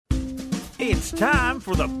It's time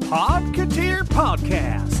for the Podcateer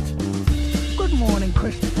Podcast. Good morning,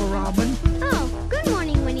 Christopher Robin. Oh, good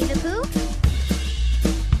morning, Winnie the Pooh.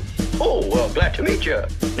 Oh, well, glad to meet you.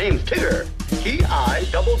 Name's Tigger.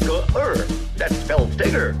 T-I-double-G-R. That spells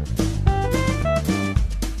Tigger.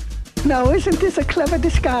 Now, isn't this a clever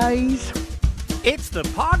disguise? It's the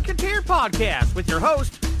Podcateer Podcast with your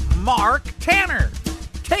host, Mark Tanner.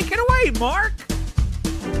 Take it away, Mark.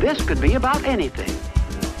 This could be about anything.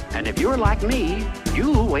 And if you're like me,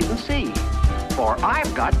 you'll wait and see. For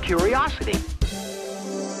I've got curiosity.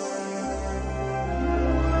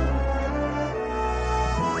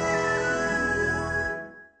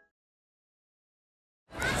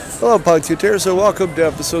 Hello, Podcateers, and welcome to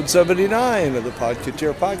episode 79 of the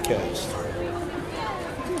Podcateer Podcast.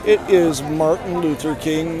 It is Martin Luther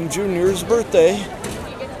King Jr.'s birthday.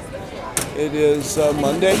 It is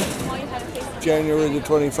Monday, January the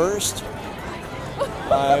 21st.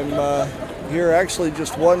 I'm here actually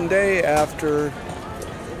just one day after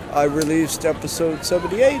I released episode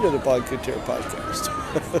 78 of the Podcateer Podcast.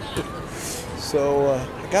 So I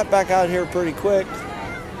got back out here pretty quick.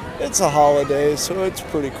 It's a holiday, so it's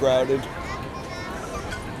pretty crowded.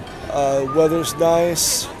 Weather's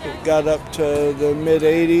nice. It got up to the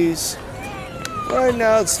mid-80s. Right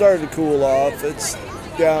now it's starting to cool off. It's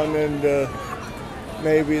down into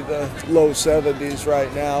maybe the low 70s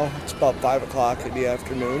right now. It's about 5 o'clock in the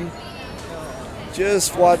afternoon.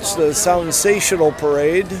 Just watched the Soundsational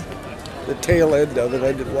parade, the tail end of it.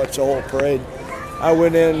 I didn't watch the whole parade. I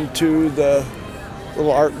went into the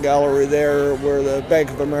little art gallery there where the Bank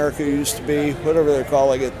of America used to be, whatever they're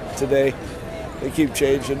calling it today. They keep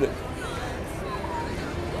changing it.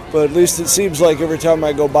 But at least it seems like every time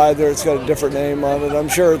I go by there, it's got a different name on it. I'm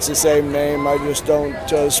sure it's the same name. I just don't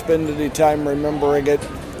spend any time remembering it.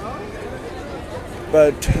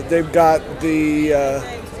 But they've got the...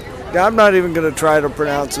 now I'm not even going to try to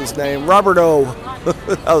pronounce his name. Robert O.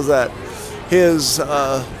 How's that? His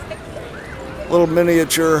little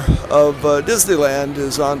miniature of Disneyland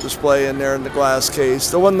is on display in there in the glass case.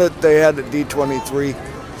 The one that they had at D23.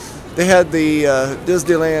 They had the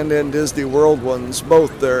Disneyland and Disney World ones,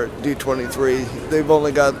 both there at D23. They've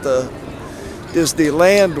only got the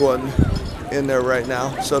Disneyland one in there right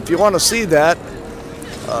now. So if you want to see that,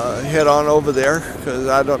 head on over there, because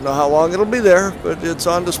I don't know how long it'll be there, but it's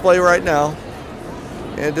on display right now.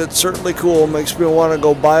 And it's certainly cool. Makes me want to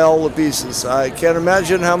go buy all the pieces. I can't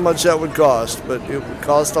imagine how much that would cost, but it would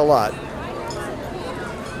cost a lot.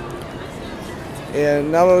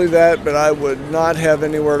 And not only that, but I would not have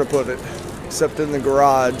anywhere to put it, except in the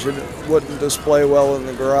garage. And it wouldn't display well in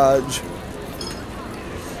the garage.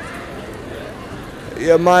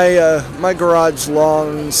 Yeah, my garage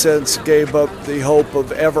long since gave up the hope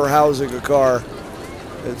of ever housing a car.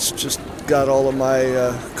 It's just got all of my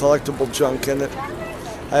collectible junk in it.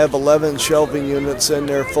 I have 11 shelving units in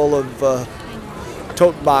there full of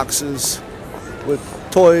tote boxes with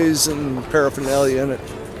toys and paraphernalia in it.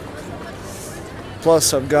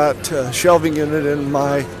 Plus, I've got a shelving unit in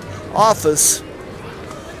my office.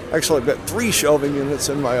 Actually, I've got 3 shelving units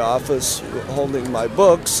in my office holding my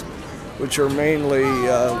books, which are mainly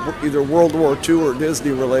either World War II or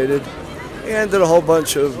Disney related, and then a whole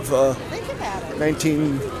bunch of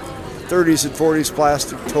 1930s and 40s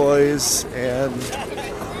plastic toys and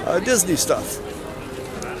Disney stuff.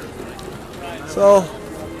 So,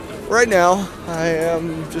 right now, I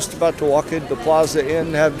am just about to walk into the Plaza Inn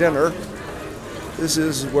and have dinner. This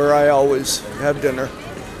is where I always have dinner,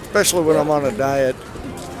 especially when I'm on a diet,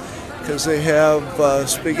 because they have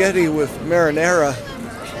spaghetti with marinara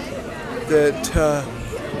that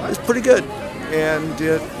is pretty good, and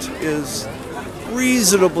it is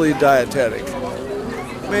reasonably dietetic.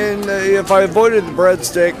 I mean, if I avoided the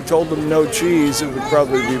breadstick and told them no cheese, it would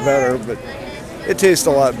probably be better, but it tastes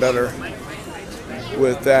a lot better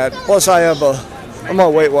with that. Plus, I'm a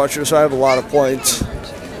Weight Watcher, so I have a lot of points.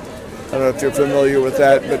 I don't know if you're familiar with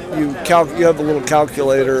that, but you have a little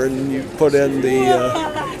calculator and you put in the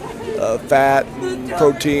fat, and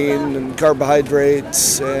protein, and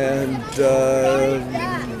carbohydrates, and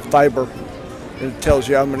fiber. And it tells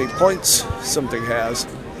you how many points something has.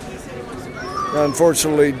 Now,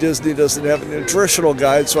 unfortunately, Disney doesn't have a nutritional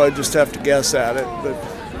guide, so I just have to guess at it. But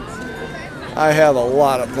I have a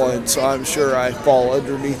lot of points, so I'm sure I fall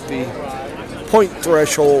underneath the point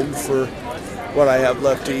threshold for what I have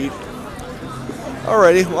left to eat.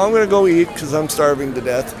 Alrighty, well, I'm going to go eat because I'm starving to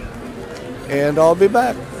death. And I'll be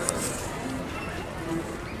back.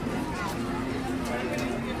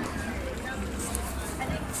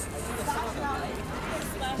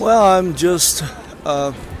 Well, I'm just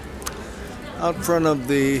out front of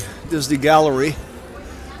the Disney Gallery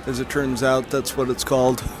As it turns out, that's what it's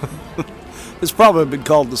called. It's probably been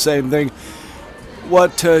called the same thing.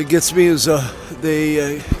 What gets me is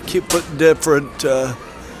they keep putting different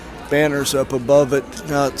banners up above it.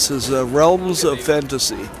 Now it says Realms of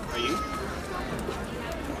Fantasy.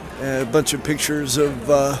 And a bunch of pictures of,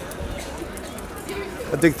 I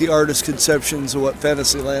think, the artist's conceptions of what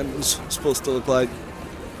Fantasyland was supposed to look like.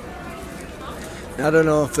 I don't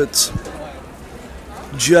know if it's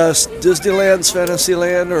just Disneyland's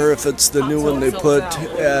Fantasyland or if it's the new one they put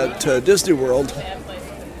at Disney World.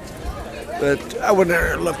 But I went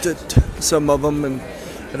there and looked at some of them and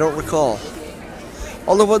I don't recall.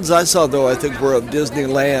 All the ones I saw, though, I think were of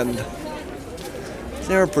Disneyland.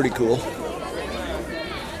 They were pretty cool.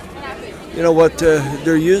 You know what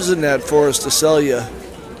they're using that for is to sell you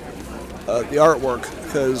the artwork,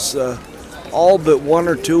 because all but one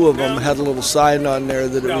or two of them had a little sign on there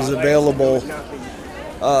that it was available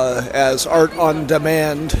as art on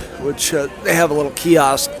demand, which they have a little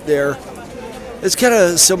kiosk there. It's kind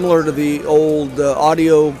of similar to the old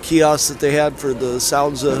audio kiosks that they had for the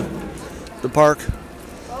sounds of the park,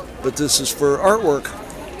 but this is for artwork.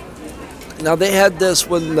 Now, they had this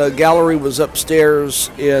when the gallery was upstairs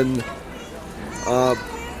in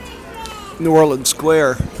New Orleans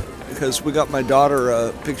Square, because we got my daughter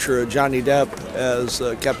a picture of Johnny Depp as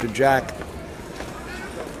Captain Jack.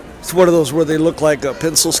 It's one of those where they look like a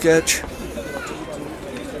pencil sketch.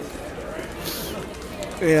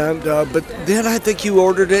 And but then I think you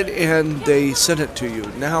ordered it and they sent it to you.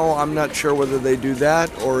 Now I'm not sure whether they do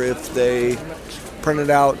that or if they print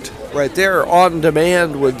it out right there. On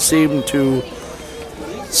demand would seem to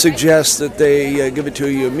suggest that they give it to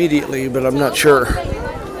you immediately, but I'm not sure.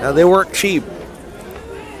 Now, they weren't cheap.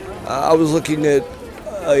 I was looking at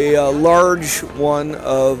a large one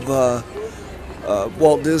of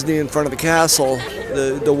Walt Disney in front of the castle,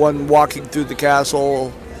 the one walking through the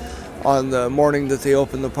castle on the morning that they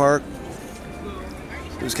opened the park.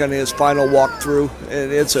 It was kind of his final walkthrough,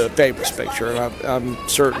 and it's a famous picture, and I'm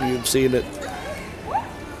certain you've seen it.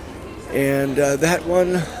 And that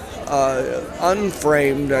one,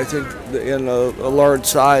 unframed, I think in a large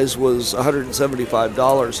size, was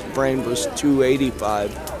 $175. Framed was $285.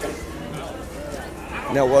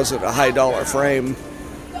 And that wasn't a high dollar frame,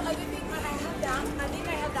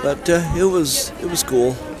 but it was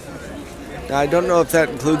cool. Now, I don't know if that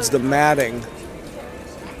includes the matting.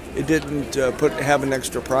 It didn't have an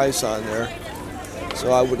extra price on there,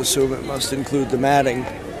 so I would assume it must include the matting.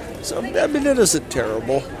 So I mean, it isn't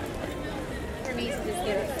terrible.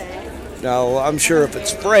 Now, I'm sure if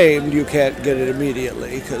it's framed, you can't get it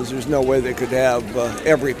immediately, because there's no way they could have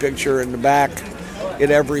every picture in the back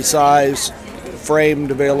in every size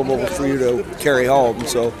framed available for you to carry home.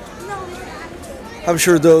 So I'm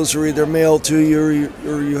sure those are either mailed to you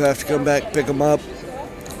or you have to come back and pick them up.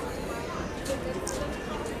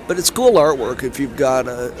 But it's cool artwork if you've got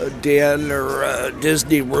a den or a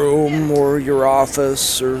Disney room or your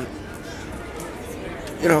office or,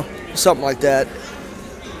 you know, something like that.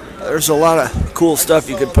 There's a lot of cool stuff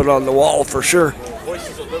you could put on the wall for sure.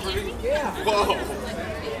 Voices of Liberty? Yeah. Whoa.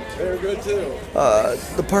 They're good too.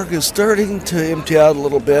 The park is starting to empty out a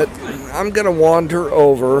little bit. I'm going to wander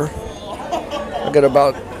over. I've got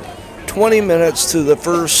about 20 minutes to the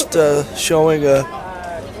first showing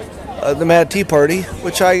of the Mad Tea Party,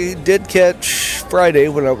 which I did catch Friday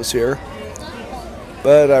when I was here.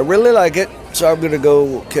 But I really like it, so I'm going to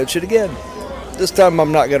go catch it again. This time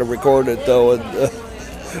I'm not going to record it, though, and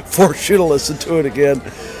force you to listen to it again.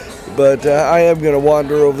 But I am going to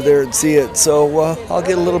wander over there and see it. So I'll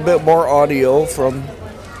get a little bit more audio from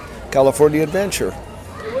California Adventure.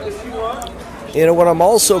 You know, what I'm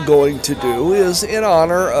also going to do is, in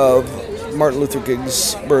honor of Martin Luther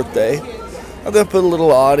King's birthday, I'm going to put a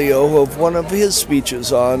little audio of one of his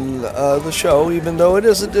speeches on the show, even though it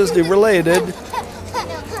isn't Disney related.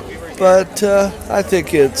 But I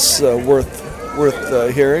think it's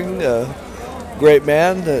worth hearing. Great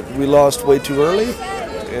man that we lost way too early,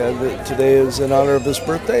 and today is in honor of his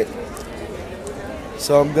birthday.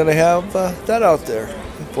 So I'm going to have that out there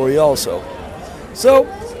for you also. So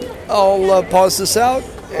I'll pause this out,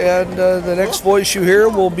 and the next voice you hear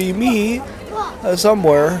will be me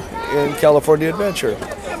somewhere in California Adventure.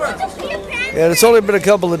 And it's only been a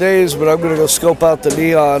couple of days, but I'm going to go scope out the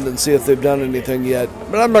Neon and see if they've done anything yet.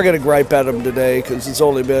 But I'm not going to gripe at them today because it's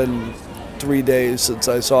only been 3 days since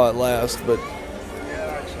I saw it last. But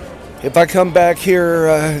if I come back here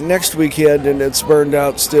next weekend and it's burned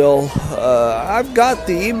out still, I've got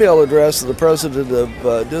the email address of the president of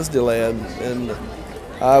Disneyland, and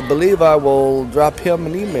I believe I will drop him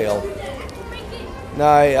an email. Now,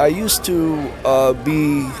 I used to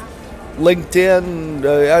be LinkedIn.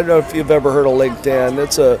 I don't know if you've ever heard of LinkedIn.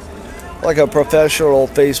 It's like a professional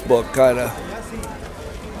Facebook kind of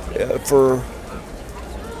for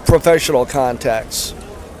professional contacts,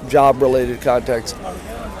 job-related contacts.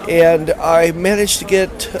 And I managed to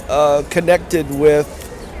get connected with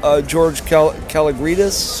George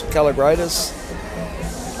Kalogridis,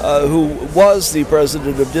 who was the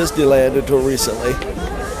president of Disneyland until recently.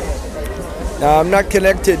 Now, I'm not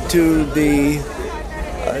connected to the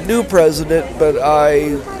new president, but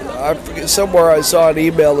I forget, somewhere I saw an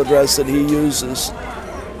email address that he uses.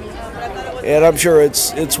 And I'm sure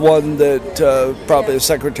it's one that probably a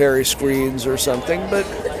secretary screens or something, but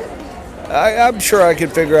I'm sure I can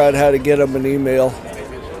figure out how to get him an email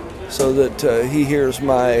so that he hears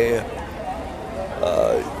my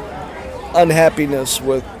unhappiness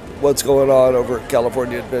with what's going on over at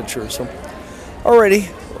California Adventure. So, alrighty,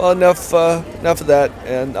 well, enough of that,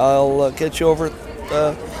 and I'll get you over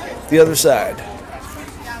the other side.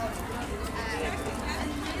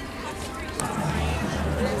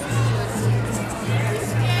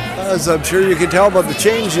 As I'm sure you can tell by the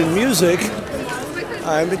change in music,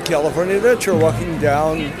 I'm at California Adventure, walking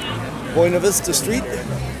down Buena Vista Street,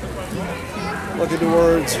 looking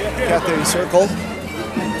towards Cathay Circle.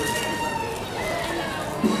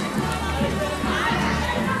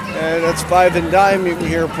 And that's Five and Dime you can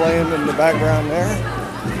hear playing in the background there.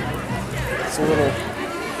 It's a little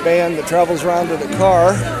band that travels around in a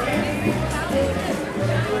car.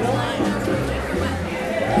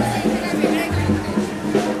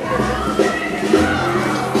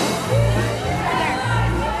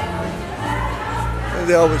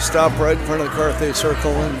 They always stop right in front of the Cathay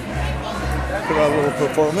Circle and put on a little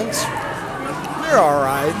performance. They're all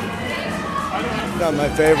right. Not my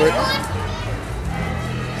favorite.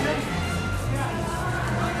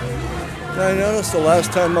 I noticed the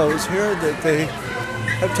last time I was here that they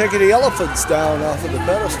have taken the elephants down off of the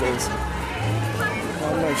pedestals.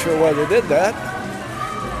 I'm not sure why they did that.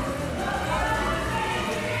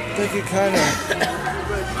 I think it kind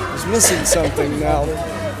of is missing something now.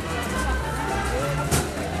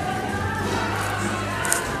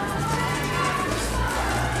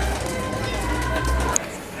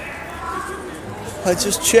 I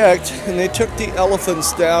just checked, and they took the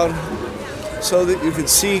elephants down so that you could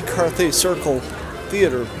see Cathay Circle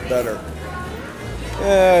Theater better.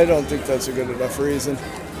 I don't think that's a good enough reason.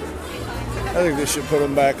 I think they should put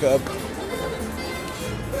them back up.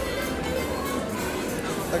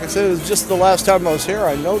 Like I said, it was just the last time I was here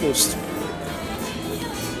I noticed.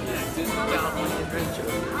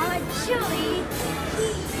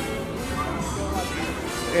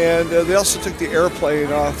 And they also took the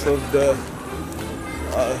airplane off of the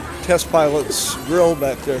test pilot's grill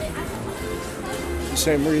back there. The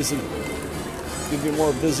same reason. Give you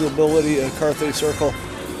more visibility at Cathay Circle.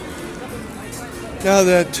 Now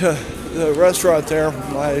that the restaurant there,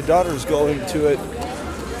 my daughter's going to it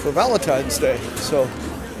for Valentine's Day, so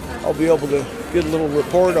I'll be able to get a little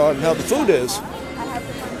report on how the food is.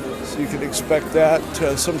 So you can expect that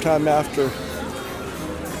sometime after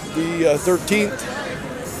the 13th,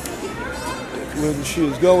 when she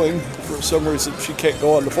is going. For some reason she can't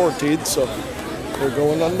go on the 14th, so they're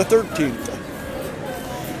going on the 13th.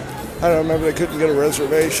 I don't remember, they couldn't get a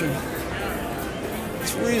reservation.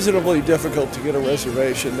 It's reasonably difficult to get a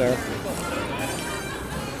reservation there,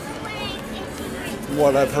 from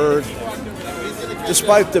what I've heard,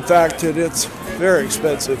 despite the fact that it's very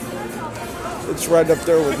expensive. It's right up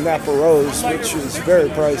there with Napa Rose, which is very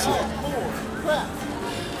pricey.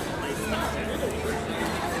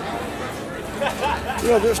 You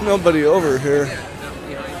know, there's nobody over here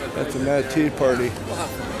at the Mad Tea Party,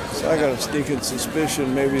 so I got a sneaking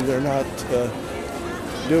suspicion maybe they're not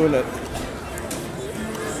doing it.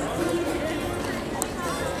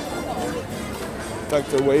 In fact,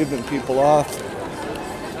 they're waving people off.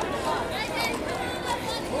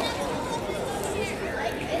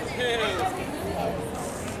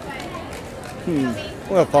 I'm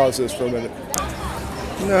going to pause this for a minute.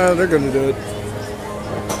 No, they're going to do it.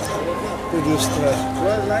 They're just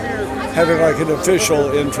having like an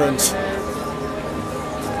official entrance.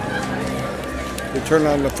 They turn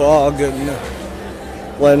on the fog and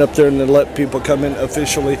line up there and then let people come in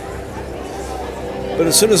officially. But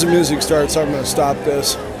as soon as the music starts, I'm going to stop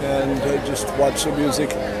this and just watch the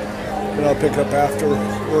music, and I'll pick up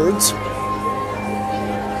afterwards.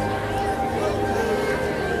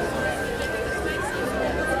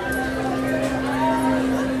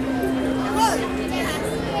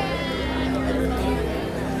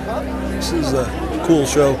 This is a cool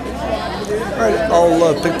show. All right,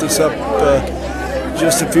 I'll pick this up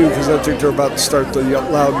just a few because I think they're about to start the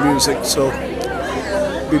loud music. So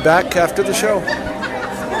be back after the show.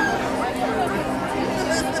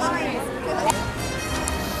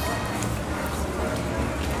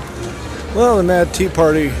 Well, the Mad Tea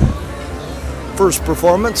Party first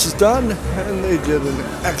performance is done, and they did an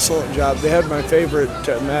excellent job. They had my favorite,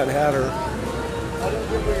 Mad Hatter,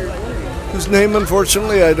 whose name,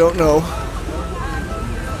 unfortunately, I don't know.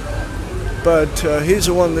 But he's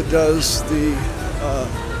the one that does the,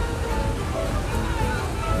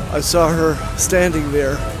 I saw her standing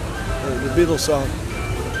there, the Beatles song.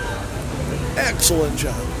 Excellent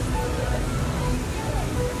job.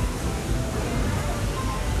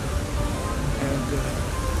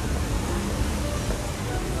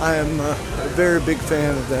 I am a very big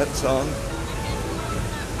fan of that song.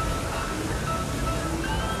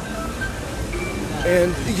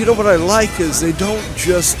 And you know what I like is they don't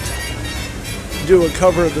just do a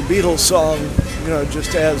cover of the Beatles song, you know,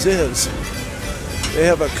 just as is. They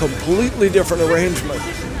have a completely different arrangement.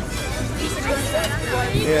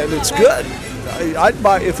 And it's good. I'd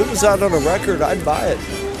buy, if it was out on a record, I'd buy it.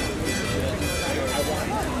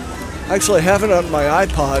 I actually have it on my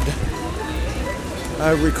iPod.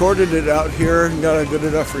 I recorded it out here and got a good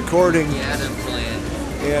enough recording,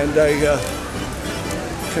 and I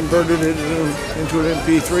converted it into an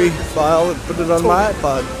MP3 file and put it on my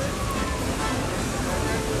iPod.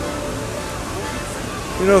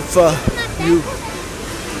 You know, if you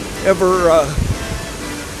ever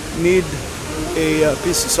need a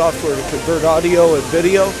piece of software to convert audio and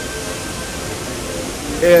video,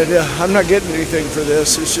 and I'm not getting anything for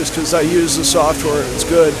this, it's just because I use the software and it's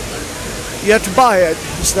good. You have to buy it.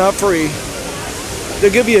 It's not free.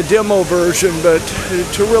 They'll give you a demo version, but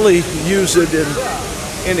to really use it in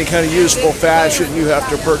any kind of useful fashion, you have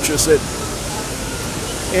to purchase it.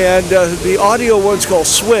 And the audio one's called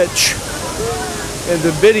Switch, and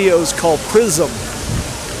the video is called Prism.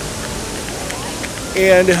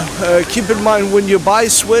 And keep in mind, when you buy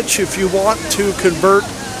Switch, if you want to convert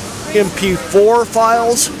MP4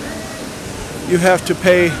 files, you have to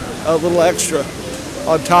pay a little extra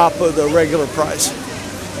on top of the regular price.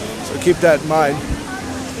 So keep that in mind.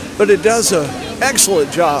 But it does an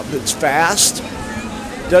excellent job. It's fast,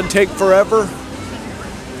 doesn't take forever.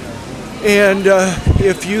 And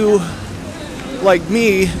if you, like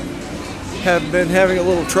me, have been having a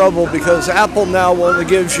little trouble because Apple now only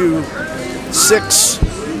gives you 6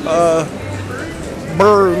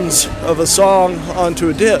 burns of a song onto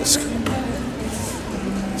a disc.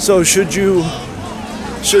 So should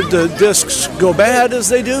the discs go bad, as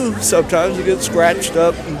they do, sometimes you get scratched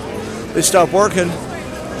up and they stop working,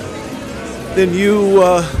 then you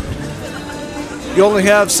only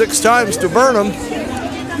have 6 times to burn them.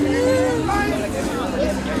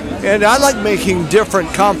 And I like making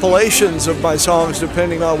different compilations of my songs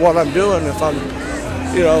depending on what I'm doing. If I'm,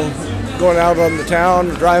 you know, going out on the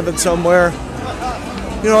town or driving somewhere,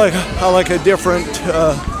 you know, I like a different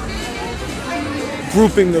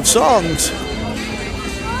grouping of songs.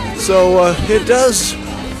 So it does,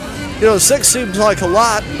 you know, 6 seems like a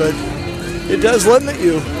lot, but it does limit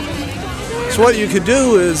you. So what you could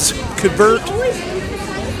do is convert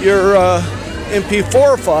your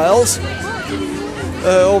MP4 files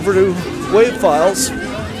over to WAV files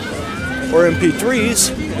or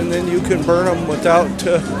MP3s, and then you can burn them without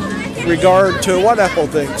regard to what Apple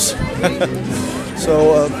thinks.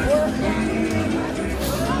 So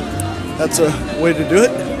that's a way to do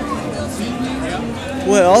it.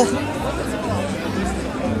 Well,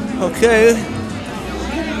 okay,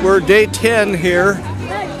 we're day 10 here,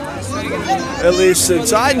 at least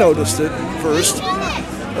since I noticed it first,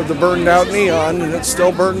 of the burned out neon, and it's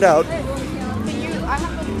still burned out.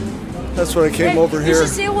 That's what I came over here. You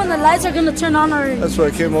should see when the lights are going to turn on already. That's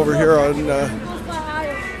what I came over here on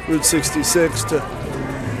Route 66 to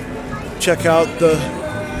check out the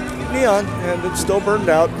neon, and it's still burned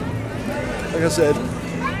out. Like I said,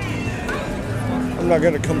 I'm not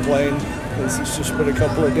going to complain because it's just been a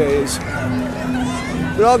couple of days.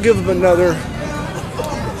 But I'll give them another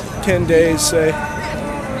 10 days, say,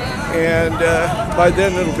 and by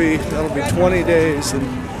then that'll be 20 days. And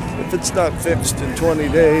if it's not fixed in 20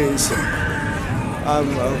 days,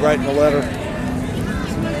 I'm writing a letter.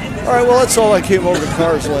 All right, well, that's all I came over to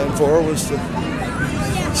Cars Land for, was to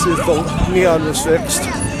see if the neon was fixed.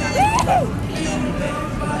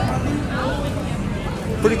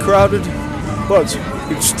 Pretty crowded. Well, it's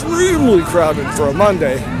extremely crowded for a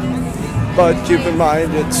Monday, but keep in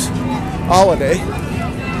mind it's holiday.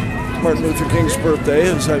 Martin Luther King's birthday,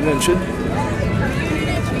 as I mentioned.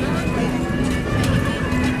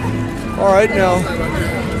 All right, now,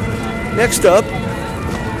 next up,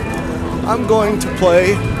 I'm going to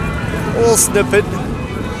play a little snippet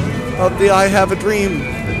of the I Have a Dream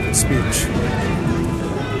speech,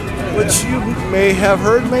 which you may have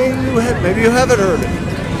heard, maybe you haven't heard it.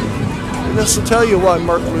 And this will tell you why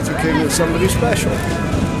Martin Luther King is somebody special.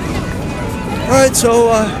 All right,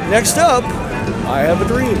 so next up, I Have a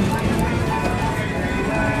Dream.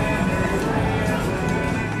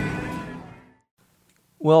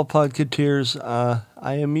 Well, Podcateers,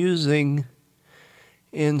 I am using,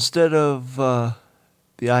 instead of the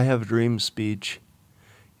I Have a Dream speech,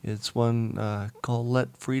 it's one called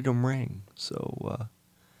Let Freedom Ring. So,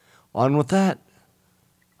 on with that.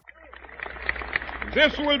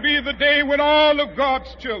 This will be the day when all of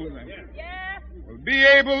God's children will be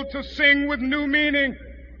able to sing with new meaning,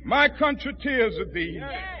 my country, tears of thee.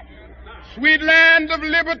 Sweet land of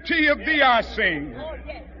liberty, of thee I sing.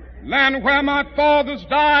 Land where my fathers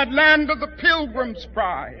died, land of the pilgrim's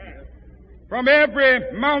pride. From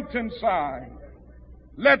every mountainside,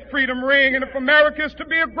 let freedom ring. And if America is to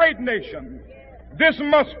be a great nation, this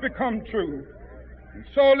must become true. And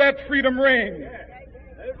so let freedom ring.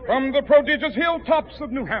 From the prodigious hilltops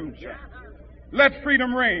of New Hampshire, let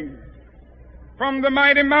freedom ring. From the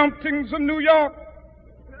mighty mountains of New York,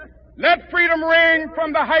 let freedom ring.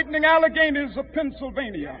 From the heightening Alleghanies of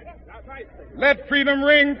Pennsylvania, let freedom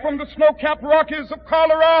ring. From the snow-capped Rockies of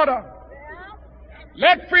Colorado,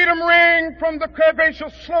 let freedom ring. From the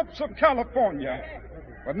curvaceous slopes of California.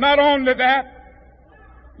 But not only that,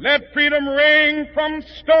 let freedom ring from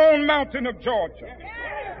Stone Mountain of Georgia.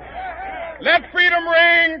 Let freedom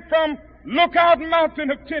ring from Lookout Mountain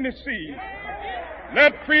of Tennessee.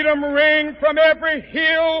 Let freedom ring from every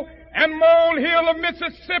hill and molehill of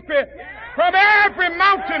Mississippi, from every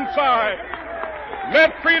mountainside.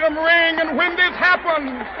 Let freedom ring. And when this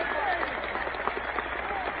happens,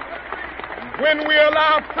 when we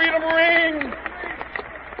allow freedom ring,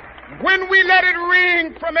 when we let it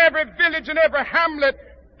ring from every village and every hamlet,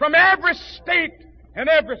 from every state and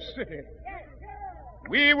every city,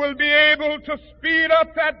 we will be able to speed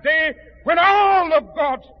up that day when all of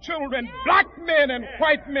God's children, black men and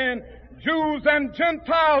white men, Jews and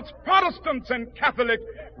Gentiles, Protestants and Catholics,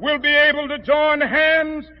 will be able to join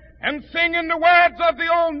hands and sing in the words of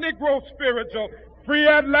the old Negro spiritual, free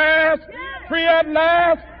at last, free at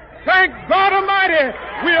last. Thank God Almighty,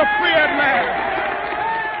 we are free at last.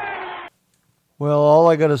 Well, all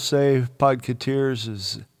I got to say, Podcateers,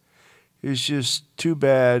 is just too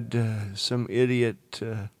bad some idiot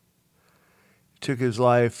took his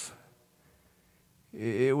life.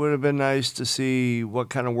 It would have been nice to see what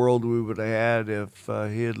kind of world we would have had if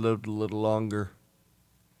he had lived a little longer.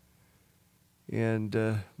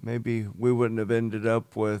 And maybe we wouldn't have ended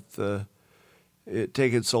up with it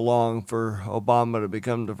taking so long for Obama to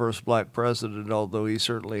become the first black president, although he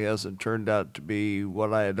certainly hasn't turned out to be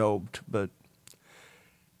what I had hoped. But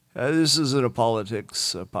this isn't a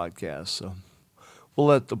politics podcast, so we'll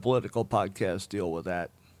let the political podcast deal with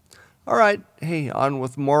that. All right, hey, on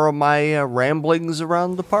with more of my ramblings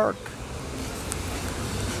around the park.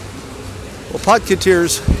 Well,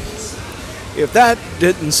 Podcateers, if that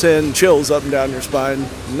didn't send chills up and down your spine,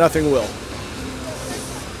 nothing will.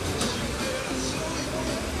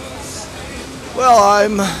 Well,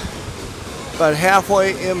 I'm about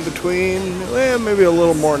halfway in between, maybe a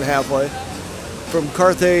little more than halfway, from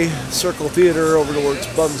Carthay Circle Theater over towards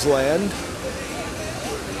Bugs Land.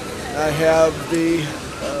 I have the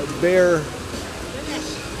Bear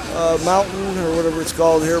Mountain, or whatever it's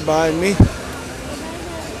called, here behind me.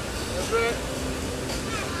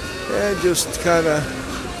 And just kind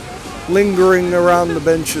of lingering around the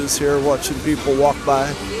benches here, watching people walk by.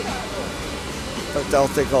 In fact, I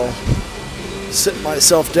think I'll sit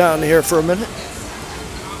myself down here for a minute.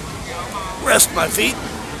 Rest my feet.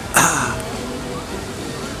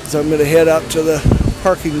 So I'm going to head out to the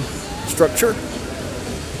parking structure,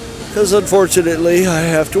 because unfortunately I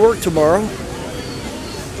have to work tomorrow.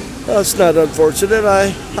 Well, it's not unfortunate.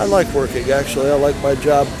 I like working, actually. I like my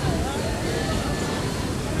job.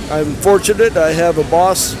 I'm fortunate. I have a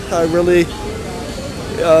boss I really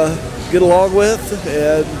get along with,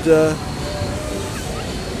 and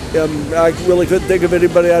I really couldn't think of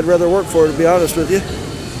anybody I'd rather work for, to be honest with you.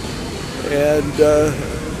 And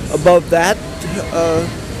above that,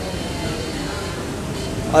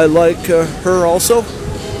 I like her also.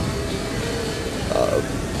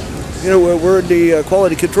 We're in the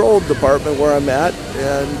quality control department where I'm at,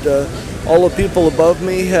 and all the people above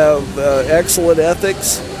me have excellent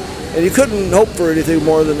ethics, and you couldn't hope for anything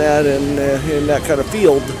more than that in that kind of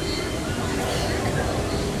field.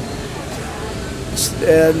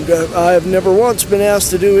 And I have never once been asked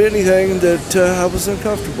to do anything that I was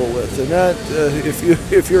uncomfortable with, and that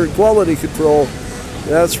if you're in quality control,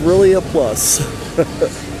 that's really a plus.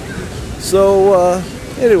 So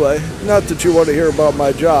Anyway, not that you want to hear about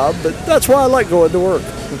my job, but that's why I like going to work.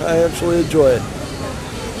 I actually enjoy it.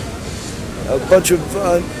 A bunch of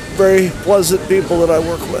very pleasant people that I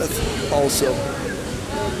work with also.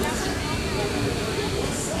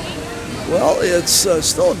 Well, it's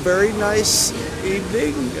still a very nice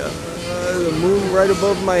evening. The moon right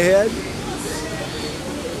above my head.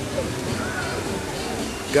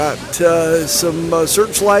 Got some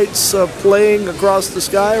searchlights playing across the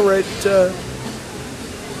sky right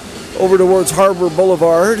over towards Harbor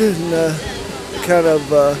Boulevard and kind of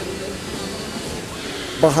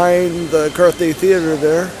behind the Carthay Theater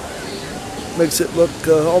there. Makes it look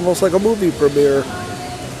almost like a movie premiere.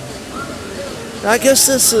 I guess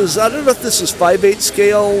this is, I don't know if this is 5/8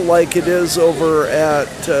 scale like it is over at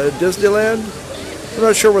Disneyland. I'm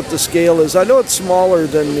not sure what the scale is. I know it's smaller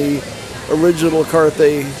than the original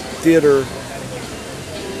Carthay Theater,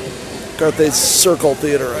 Carthay Circle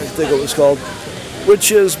Theater, I think it was called.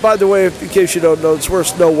 Which is, by the way, in case you don't know, it's where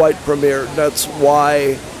Snow White premiered. That's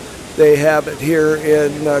why they have it here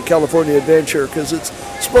in California Adventure, because it's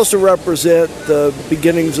supposed to represent the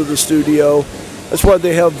beginnings of the studio. That's why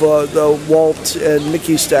they have the Walt and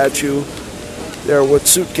Mickey statue there with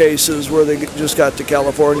suitcases where they just got to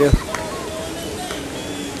California.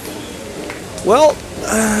 Well,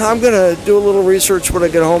 I'm going to do a little research when I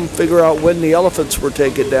get home, figure out when the elephants were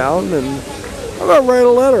taken down, and I'm going to write a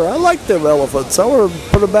letter. I like them elephants. I want to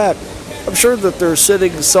put them back. I'm sure that they're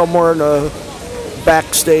sitting somewhere in a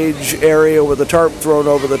backstage area with a tarp thrown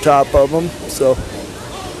over the top of them. So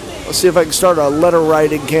I'll see if I can start a letter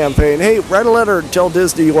writing campaign. Hey, write a letter and tell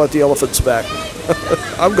Disney you want the elephants back.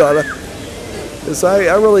 I'm gonna. Because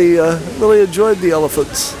I really enjoyed the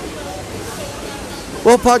elephants.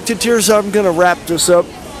 Well, Podcateers, I'm going to wrap this up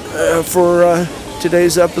for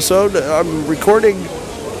today's episode. I'm recording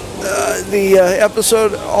the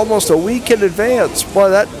episode almost a week in advance. Boy,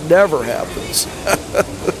 that never happens.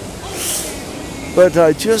 But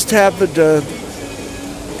I just happened to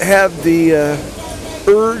have the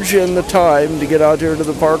urge and the time to get out here to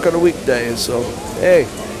the park on a weekday. So, hey,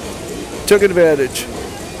 took advantage.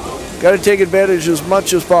 Got to take advantage as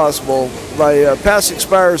much as possible. My pass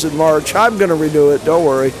expires in March. I'm going to renew it. Don't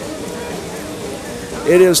worry.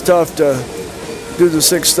 It is tough to do the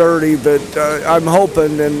 6:30, but I'm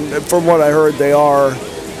hoping, and from what I heard, they are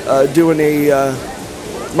doing a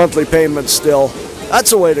monthly payment still. That's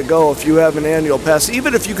the way to go if you have an annual pass.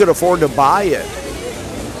 Even if you could afford to buy it,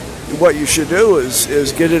 what you should do is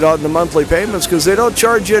get it on the monthly payments, because they don't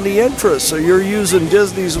charge you any interest, so you're using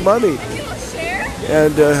Disney's money.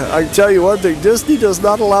 And I can tell you one thing, Disney does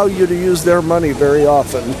not allow you to use their money very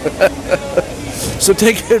often. So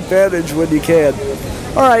take advantage when you can.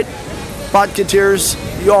 All right, Podcateers,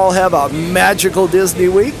 you all have a magical Disney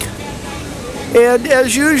week. And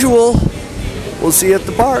as usual, we'll see you at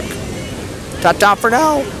the park. Ta-ta for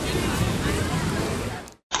now.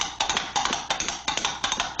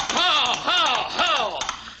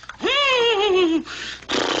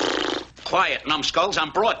 Quiet, numbskulls,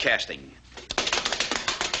 I'm broadcasting.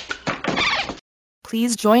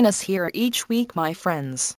 Please join us here each week, my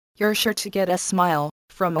friends. You're sure to get a smile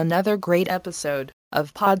from another great episode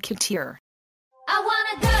of Podcateer. I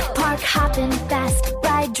wanna go park hopping, fast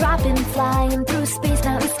ride dropping, flying through space,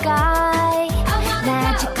 mountain, sky.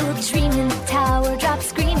 Magical dreaming, tower drop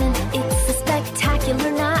screaming. It's a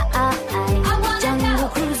spectacular night. Jungle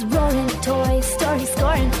cruise roaring, Toy Story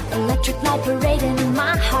scoring, electric light parading,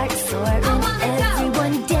 my heart soaring.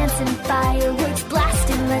 Everyone dancing, fireworks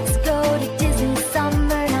blasting. Let's go to Disney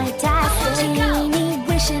summer night. Genie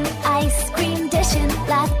wishing, ice cream dishing,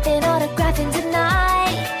 laughing, autographing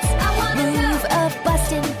tonight. Move a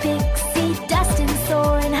bustin', pixie dustin',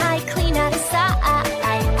 soaring high, clean out of sight.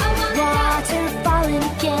 Water falling,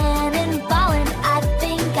 cannon balling. I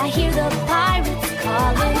think I hear the pirates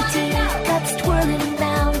calling. Teacups twirling,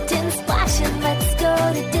 mountains splashing. Let's go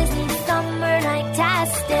to Disney summer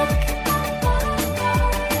night-tastic.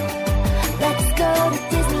 Let's go to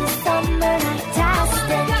Disney summer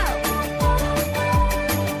night-tastic.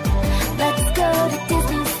 Let's go to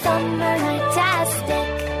Disney summer night-tastic.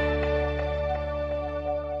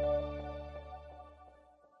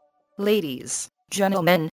 Ladies,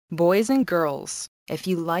 gentlemen, boys and girls, if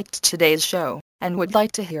you liked today's show and would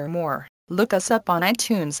like to hear more, look us up on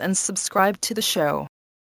iTunes and subscribe to the show.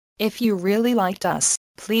 If you really liked us,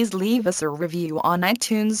 please leave us a review on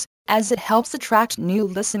iTunes, as it helps attract new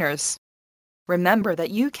listeners. Remember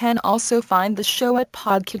that you can also find the show at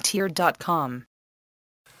podcateer.com.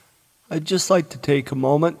 I'd just like to take a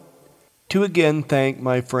moment to again thank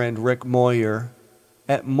my friend Rick Moyer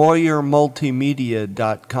at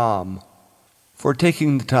MoyerMultimedia.com for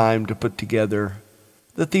taking the time to put together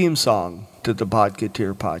the theme song to the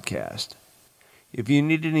Podcateer podcast. If you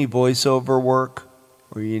need any voiceover work,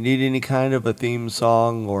 or you need any kind of a theme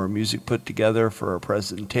song or music put together for a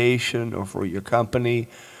presentation or for your company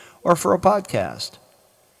or for a podcast,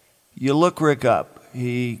 you look Rick up.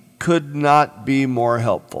 He could not be more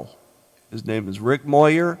helpful. His name is Rick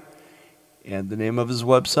Moyer, and the name of his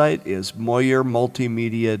website is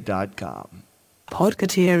MoyerMultimedia.com.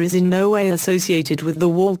 Podcateer is in no way associated with the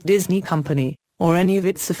Walt Disney Company or any of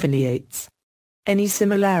its affiliates. Any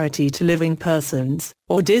similarity to living persons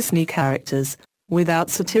or Disney characters without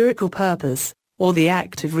satirical purpose or the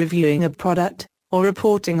act of reviewing a product or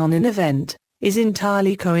reporting on an event is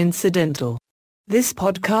entirely coincidental. This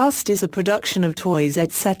podcast is a production of Toys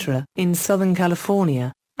Etc. in Southern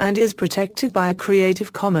California and is protected by a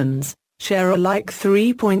Creative Commons Share-alike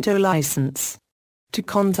 3.0 license. To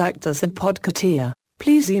contact us at Podcateer,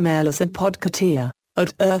 please email us at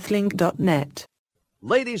podcateer@earthlink.net.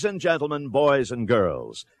 Ladies and gentlemen, boys and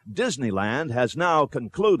girls, Disneyland has now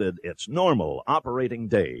concluded its normal operating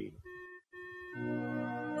day.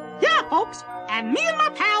 Yeah, folks, and me and my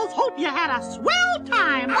pals hope you had a swell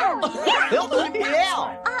time. Yeah.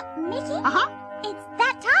 Mickey? Uh-huh. It's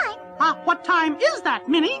that time. What time is that,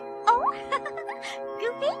 Minnie? Oh,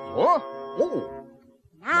 Goofy? Huh? Oh.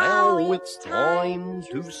 Now it's time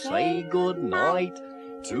to say goodnight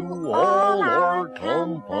to all our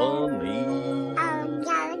company.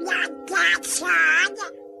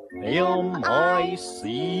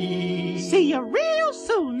 M-I-C. See you real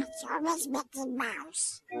soon. It's always Mickey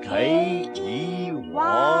Mouse. K-E-Y.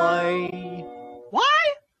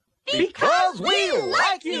 Why? Because we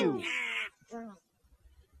like you.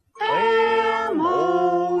 M-O-U-S-E.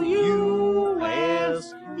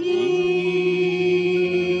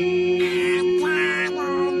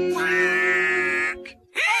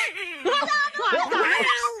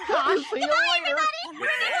 See you later.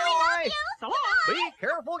 Bye. Be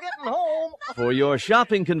careful getting home. For your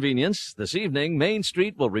shopping convenience, this evening, Main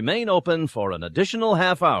Street will remain open for an additional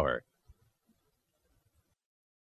half hour.